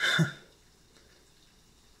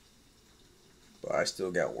 But I still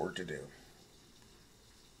got work to do.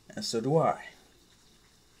 And so do I.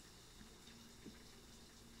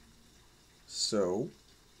 So,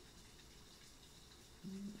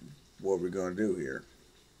 what are we gonna do here?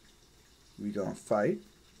 We gonna fight?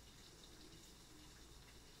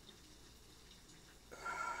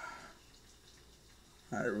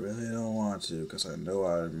 I really don't want to because I know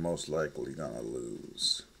I'm most likely gonna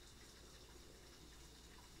lose.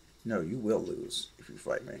 No, you will lose if you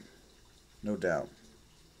fight me. No doubt.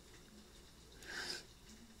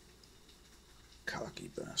 Cocky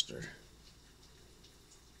bastard.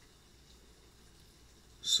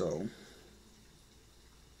 So,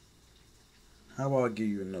 how about I give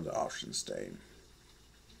you another option, Stain?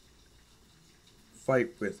 Fight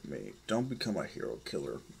with me. Don't become a hero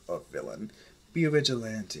killer or villain. Be a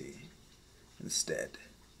vigilante instead.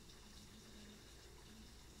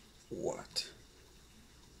 What?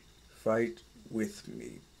 Fight with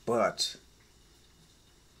me, but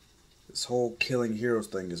this whole killing heroes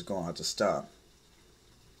thing is going to have to stop.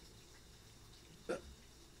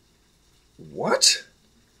 What?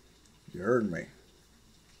 You heard me.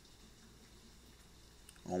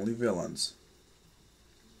 Only villains.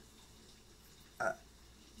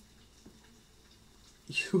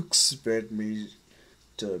 You expect me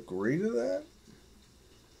to agree to that?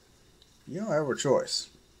 You don't have a choice.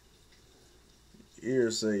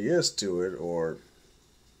 Either say yes to it or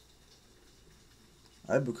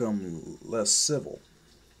I become less civil.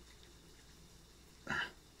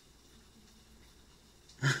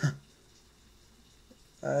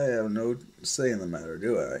 I have no say in the matter,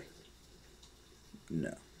 do I?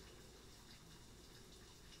 No.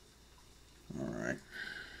 Alright.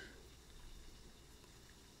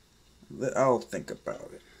 I'll think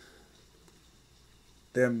about it.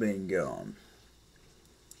 Them being gone.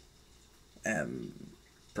 And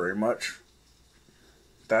pretty much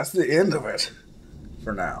that's the end of it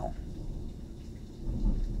for now.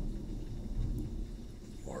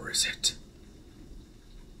 Or is it?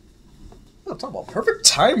 Oh, talk about perfect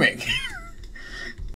timing.